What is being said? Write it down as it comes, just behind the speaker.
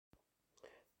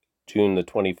June the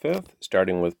 25th,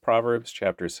 starting with Proverbs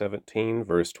chapter 17,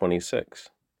 verse 26.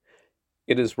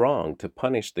 It is wrong to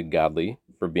punish the godly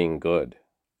for being good,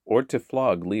 or to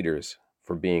flog leaders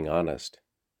for being honest.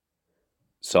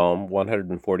 Psalm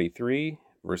 143,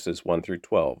 verses 1 through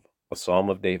 12, a psalm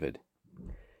of David.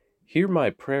 Hear my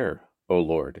prayer, O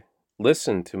Lord.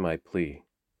 Listen to my plea.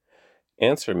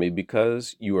 Answer me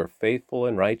because you are faithful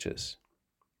and righteous.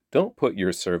 Don't put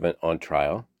your servant on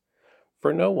trial,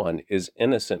 for no one is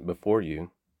innocent before you.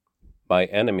 My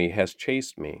enemy has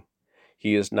chased me.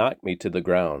 He has knocked me to the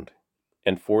ground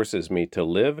and forces me to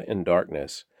live in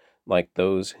darkness like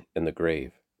those in the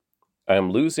grave. I am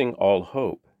losing all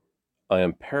hope. I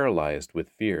am paralyzed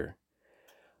with fear.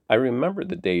 I remember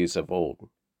the days of old.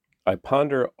 I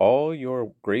ponder all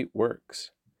your great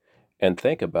works and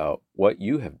think about what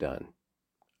you have done.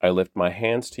 I lift my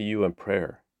hands to you in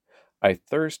prayer. I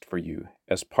thirst for you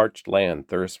as parched land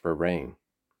thirsts for rain.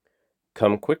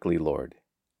 Come quickly, Lord,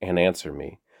 and answer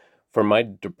me, for my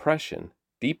depression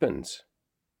deepens.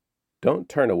 Don't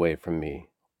turn away from me,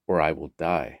 or I will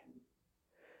die.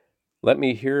 Let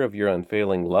me hear of your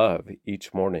unfailing love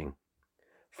each morning,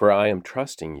 for I am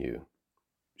trusting you.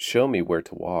 Show me where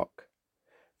to walk,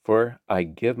 for I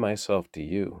give myself to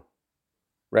you.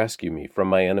 Rescue me from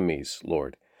my enemies,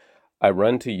 Lord. I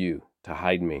run to you to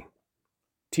hide me.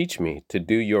 Teach me to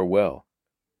do your will,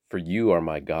 for you are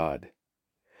my God.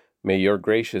 May your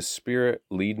gracious Spirit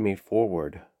lead me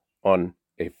forward on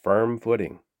a firm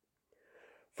footing.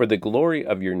 For the glory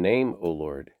of your name, O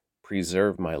Lord,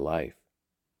 preserve my life.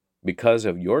 Because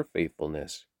of your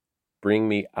faithfulness, bring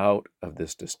me out of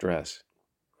this distress.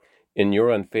 In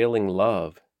your unfailing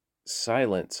love,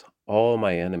 silence all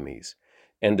my enemies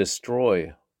and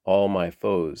destroy all my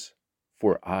foes,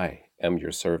 for I am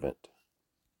your servant.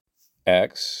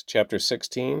 Acts chapter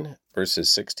 16,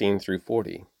 verses 16 through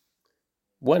 40.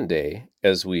 One day,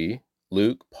 as we,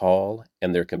 Luke, Paul,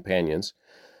 and their companions,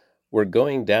 were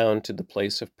going down to the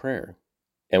place of prayer,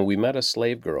 and we met a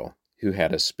slave girl who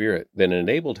had a spirit that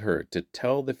enabled her to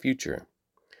tell the future.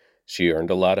 She earned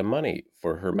a lot of money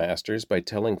for her masters by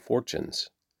telling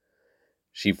fortunes.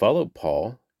 She followed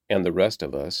Paul and the rest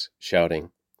of us,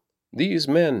 shouting, "These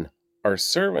men are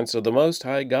servants of the Most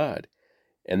High God,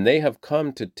 and they have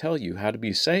come to tell you how to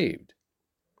be saved."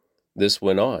 This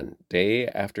went on day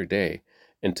after day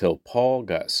until Paul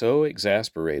got so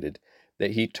exasperated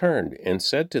that he turned and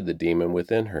said to the demon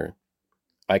within her,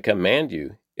 "I command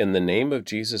you in the name of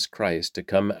Jesus Christ to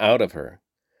come out of her."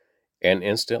 And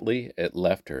instantly it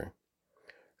left her.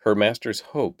 Her master's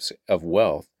hopes of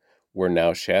wealth were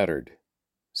now shattered.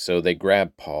 So they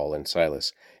grabbed Paul and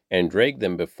Silas and dragged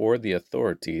them before the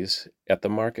authorities at the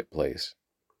marketplace.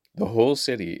 The whole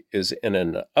city is in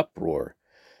an uproar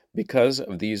because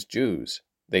of these Jews,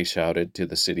 they shouted to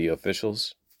the city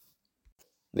officials.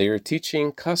 They are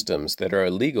teaching customs that are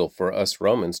illegal for us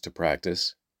Romans to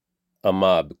practice. A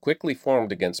mob quickly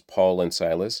formed against Paul and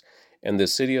Silas, and the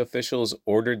city officials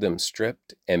ordered them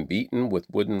stripped and beaten with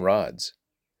wooden rods.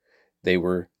 They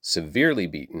were severely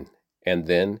beaten, and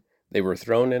then they were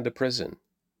thrown into prison.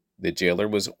 The jailer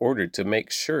was ordered to make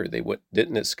sure they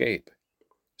didn't escape.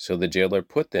 So the jailer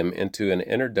put them into an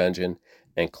inner dungeon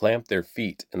and clamped their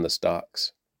feet in the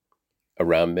stocks.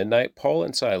 Around midnight, Paul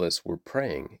and Silas were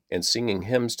praying and singing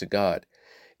hymns to God,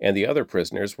 and the other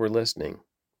prisoners were listening.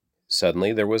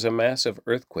 Suddenly there was a massive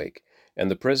earthquake,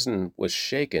 and the prison was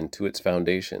shaken to its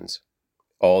foundations.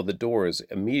 All the doors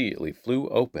immediately flew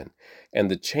open,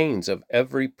 and the chains of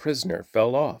every prisoner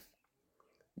fell off.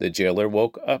 The jailer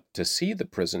woke up to see the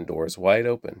prison doors wide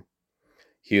open.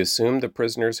 He assumed the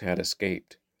prisoners had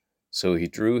escaped, so he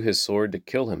drew his sword to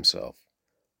kill himself.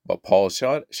 But Paul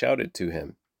shouted to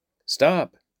him,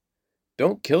 "Stop!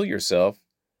 Don't kill yourself.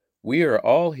 We are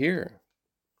all here."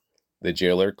 The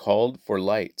jailer called for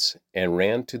lights and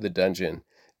ran to the dungeon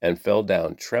and fell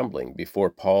down trembling before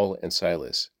Paul and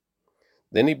Silas.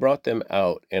 Then he brought them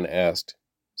out and asked,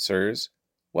 "Sirs,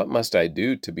 what must I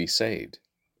do to be saved?"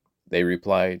 They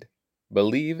replied,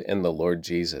 "Believe in the Lord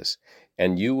Jesus,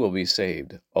 and you will be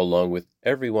saved, along with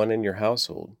everyone in your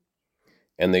household."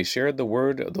 And they shared the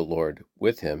word of the Lord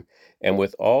with him and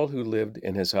with all who lived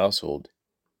in his household.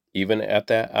 Even at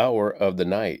that hour of the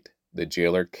night, the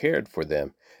jailer cared for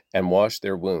them and washed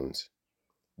their wounds.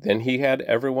 Then he had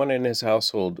everyone in his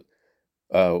household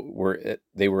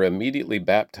they were immediately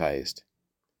baptized.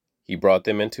 He brought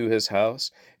them into his house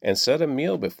and set a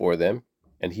meal before them,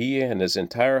 and he and his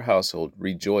entire household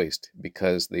rejoiced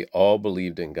because they all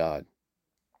believed in God.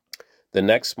 The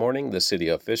next morning, the city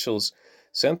officials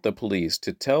sent the police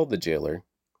to tell the jailer,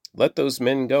 "Let those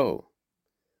men go."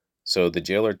 So the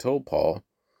jailer told Paul,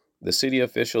 The city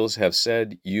officials have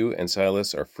said you and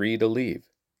Silas are free to leave.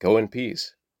 Go in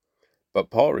peace." But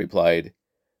Paul replied,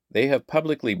 "They have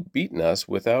publicly beaten us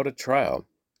without a trial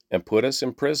and put us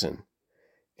in prison,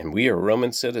 and we are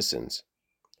Roman citizens.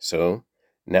 So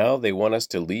now they want us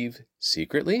to leave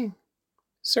secretly?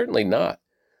 Certainly not.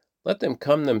 Let them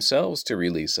come themselves to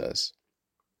release us."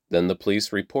 Then the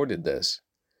police reported this.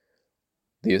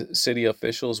 The city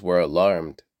officials were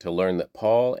alarmed to learn that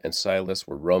Paul and Silas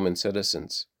were Roman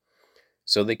citizens.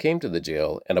 So they came to the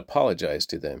jail and apologized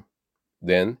to them.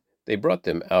 Then they brought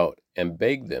them out and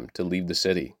begged them to leave the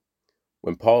city.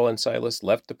 When Paul and Silas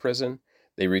left the prison,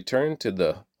 they returned to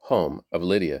the home of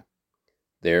Lydia.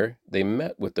 There they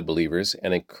met with the believers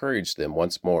and encouraged them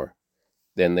once more.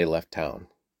 Then they left town.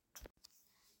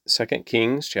 2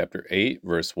 Kings chapter 8,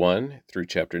 verse 1 through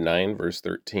chapter 9, verse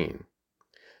 13.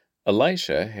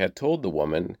 Elisha had told the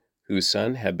woman whose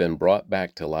son had been brought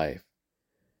back to life,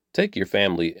 "Take your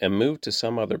family and move to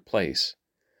some other place,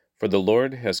 for the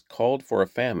Lord has called for a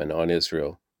famine on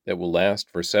Israel that will last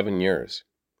for 7 years."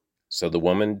 So the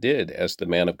woman did as the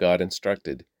man of God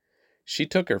instructed. She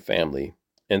took her family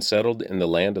and settled in the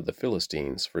land of the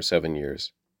Philistines for 7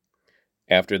 years.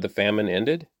 After the famine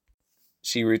ended,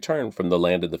 she returned from the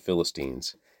land of the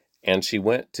Philistines, and she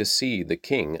went to see the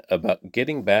king about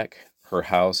getting back her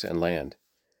house and land.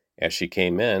 As she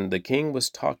came in, the king was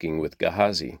talking with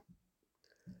Gehazi,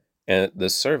 and the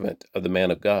servant of the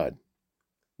man of God.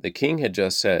 The king had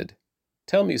just said,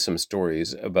 "Tell me some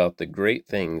stories about the great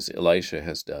things Elisha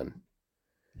has done."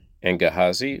 And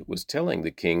Gehazi was telling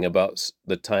the king about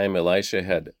the time Elisha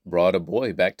had brought a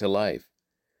boy back to life.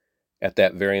 At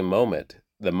that very moment,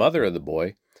 the mother of the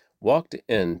boy walked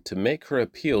in to make her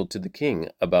appeal to the king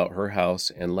about her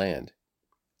house and land.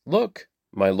 "Look,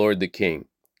 my lord the king,"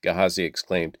 Gehazi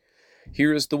exclaimed,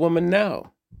 "here is the woman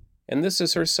now, and this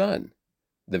is her son,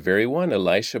 the very one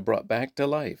Elisha brought back to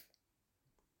life."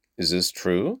 "Is this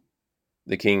true?"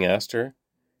 the king asked her,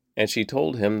 and she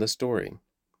told him the story.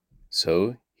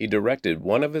 So he directed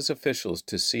one of his officials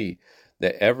to see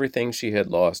that everything she had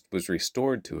lost was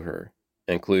restored to her,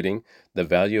 including the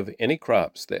value of any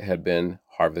crops that had been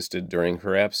harvested during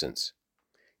her absence.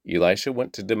 Elisha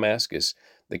went to Damascus,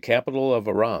 the capital of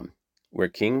Aram, where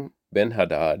King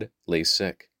Ben-Hadad lay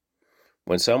sick.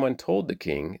 When someone told the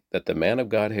king that the man of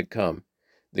God had come,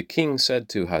 the king said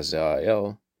to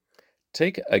Hazael,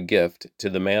 "Take a gift to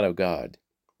the man of God,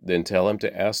 then tell him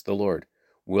to ask the Lord,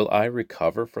 'Will I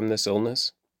recover from this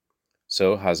illness?'"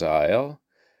 So Hazael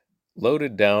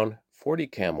loaded down 40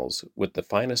 camels with the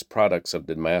finest products of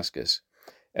Damascus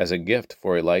as a gift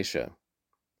for Elisha.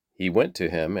 He went to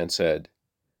him and said,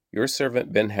 "Your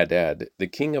servant Ben-Hadad, the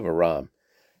king of Aram,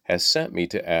 has sent me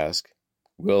to ask,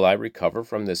 'Will I recover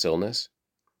from this illness?'"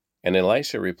 And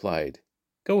Elisha replied,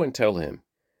 "Go and tell him,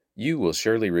 'You will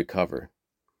surely recover.'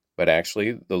 But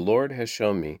actually, the Lord has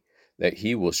shown me that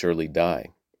he will surely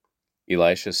die."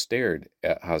 Elisha stared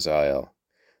at Hazael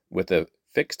with a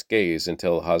fixed gaze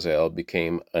until Hazael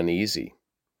became uneasy.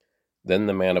 Then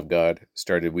the man of God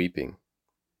started weeping.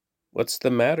 "What's the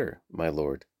matter, my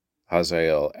lord?"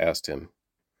 Hazael asked him.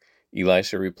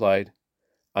 Elisha replied,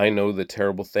 "I know the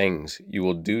terrible things you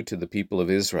will do to the people of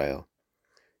Israel.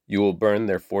 You will burn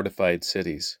their fortified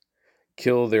cities,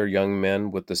 kill their young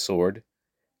men with the sword,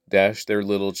 dash their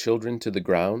little children to the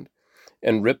ground,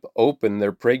 and rip open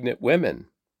their pregnant women."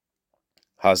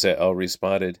 Hazael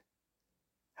responded,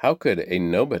 "How could a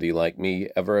nobody like me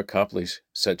ever accomplish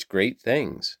such great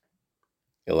things?"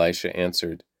 Elisha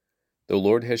answered, "The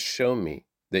Lord has shown me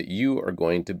that you are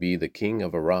going to be the king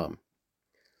of Aram."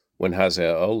 When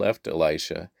Hazael left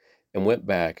Elisha and went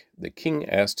back, the king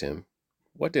asked him,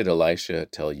 "What did Elisha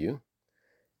tell you?"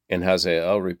 And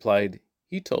Hazael replied,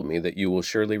 "He told me that you will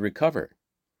surely recover."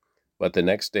 But the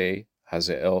next day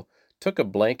Hazael took a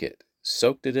blanket,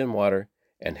 soaked it in water,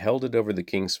 and held it over the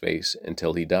king's face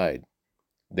until he died.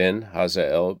 Then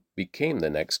Hazael became the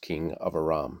next king of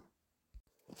Aram.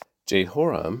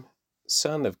 Jehoram,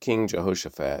 son of King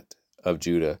Jehoshaphat of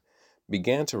Judah,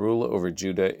 began to rule over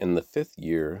Judah in the 5th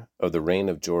year of the reign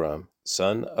of Joram,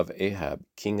 son of Ahab,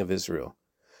 king of Israel.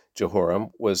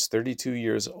 Jehoram was 32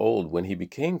 years old when he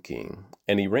became king,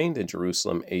 and he reigned in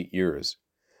Jerusalem 8 years.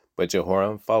 But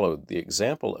Jehoram followed the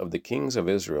example of the kings of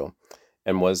Israel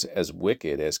and was as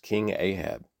wicked as King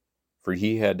Ahab, for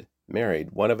he had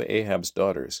married one of Ahab's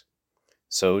daughters.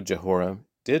 So Jehoram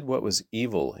did what was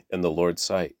evil in the Lord's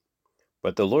sight.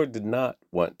 But the Lord did not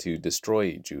want to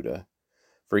destroy Judah,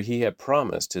 for he had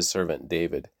promised his servant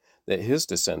David that his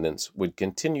descendants would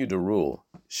continue to rule,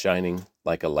 shining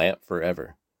like a lamp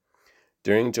forever.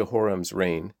 During Jehoram's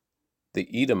reign, the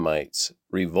Edomites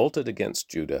revolted against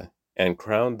Judah and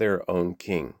crowned their own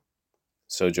king.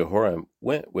 So Jehoram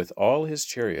went with all his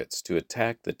chariots to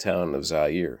attack the town of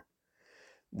Zair.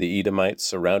 The Edomites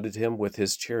surrounded him with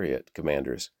his chariot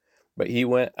commanders, but he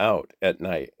went out at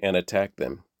night and attacked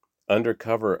them, under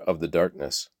cover of the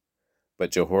darkness.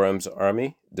 But Jehoram's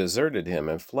army deserted him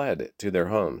and fled to their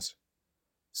homes.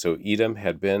 So Edom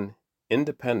had been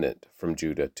independent from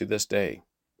Judah to this day.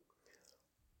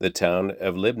 The town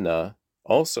of Libnah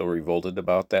also revolted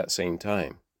about that same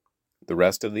time. The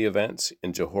rest of the events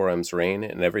in Jehoram's reign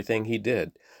and everything he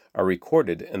did are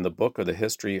recorded in the book of the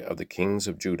history of the kings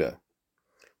of Judah.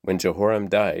 When Jehoram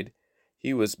died,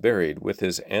 he was buried with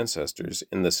his ancestors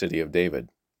in the city of David.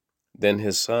 Then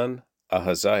his son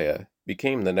Ahaziah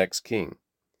became the next king.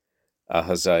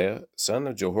 Ahaziah, son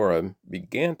of Jehoram,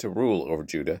 began to rule over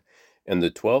Judah in the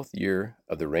 12th year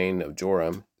of the reign of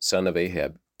Joram, son of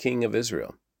Ahab, king of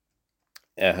Israel.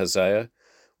 Ahaziah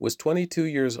was 22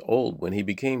 years old when he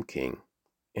became king,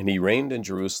 and he reigned in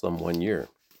Jerusalem 1 year.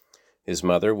 His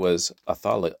mother was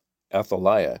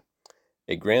Athaliah,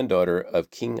 a granddaughter of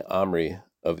King Omri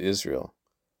of Israel.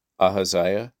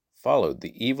 Ahaziah followed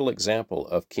the evil example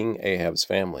of King Ahab's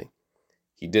family.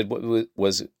 He did what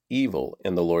was evil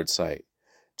in the Lord's sight,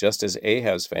 just as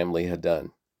Ahab's family had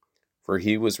done, for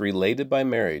he was related by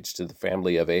marriage to the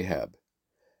family of Ahab.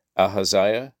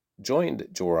 Ahaziah joined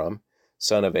Joram,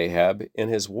 son of Ahab, in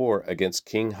his war against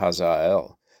King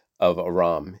Hazael of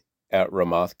Aram at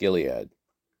Ramoth-Gilead.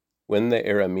 When the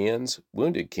Arameans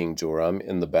wounded King Joram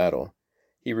in the battle,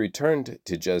 he returned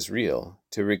to Jezreel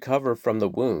to recover from the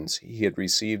wounds he had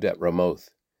received at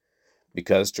Ramoth.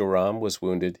 Because Joram was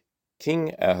wounded,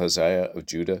 King Ahaziah of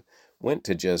Judah went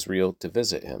to Jezreel to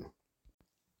visit him.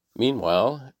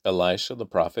 Meanwhile, Elisha the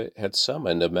prophet had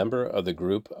summoned a member of the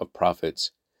group of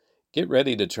prophets. "Get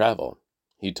ready to travel,"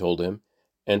 he told him,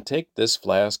 "and take this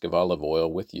flask of olive oil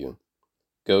with you.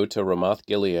 Go to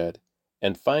Ramoth-Gilead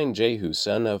and find Jehu,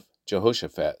 son of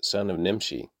Jehoshaphat, son of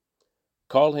Nimshi.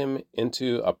 Call him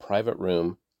into a private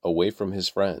room away from his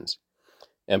friends,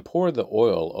 and pour the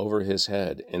oil over his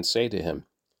head, and say to him,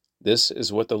 'This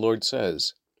is what the Lord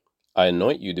says, I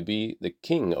anoint you to be the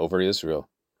king over Israel.'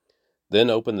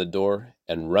 Then open the door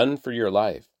and run for your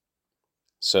life."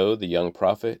 So the young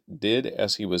prophet did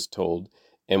as he was told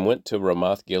and went to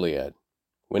Ramoth-Gilead.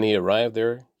 When he arrived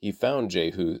there, he found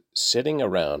Jehu sitting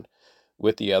around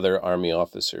with the other army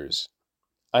officers.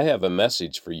 "I have a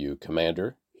message for you,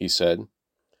 commander," he said.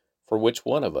 "For which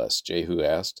one of us?" Jehu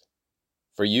asked.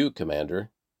 "For you,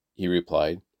 commander," he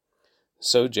replied.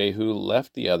 So Jehu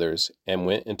left the others and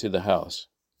went into the house.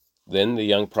 Then the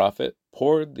young prophet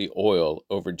poured the oil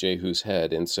over Jehu's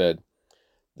head and said,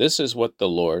 "This is what the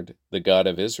Lord, the God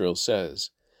of Israel,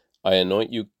 says. I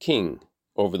anoint you king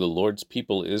over the Lord's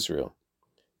people Israel.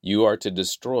 You are to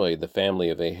destroy the family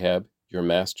of Ahab, your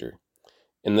master.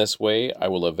 In this way I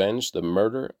will avenge the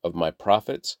murder of my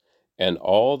prophets and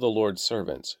all the Lord's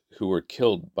servants who were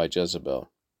killed by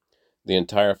Jezebel. The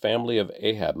entire family of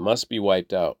Ahab must be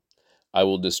wiped out. I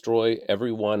will destroy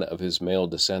every one of his male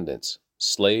descendants,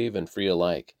 slave and free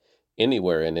alike,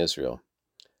 anywhere in Israel.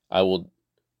 I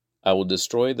will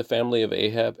destroy the family of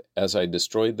Ahab as I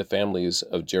destroyed the families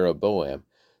of Jeroboam,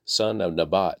 son of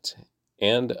Nebat,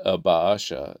 and of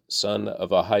Baasha, son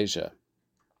of Ahijah.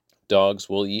 Dogs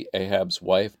will eat Ahab's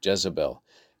wife Jezebel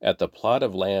at the plot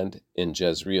of land in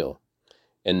Jezreel,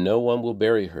 and no one will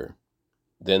bury her."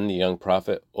 Then the young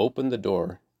prophet opened the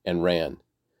door and ran.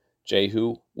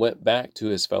 Jehu went back to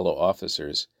his fellow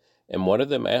officers, and one of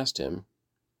them asked him,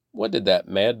 "What did that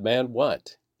madman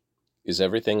want? Is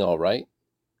everything all right?"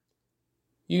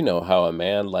 "You know how a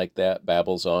man like that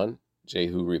babbles on,"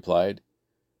 Jehu replied.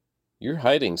 "You're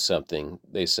hiding something,"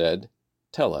 they said.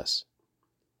 "Tell us."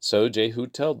 So Jehu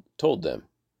told them.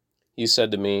 He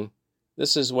said to me,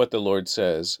 "This is what the Lord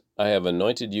says, I have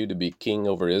anointed you to be king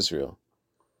over Israel."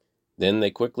 Then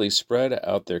they quickly spread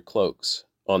out their cloaks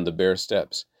on the bare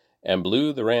steps and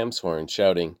blew the ram's horn,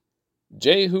 shouting,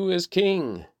 "Jehu is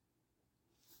king!"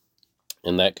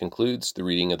 And that concludes the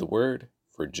reading of the Word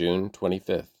for June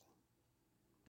 25th.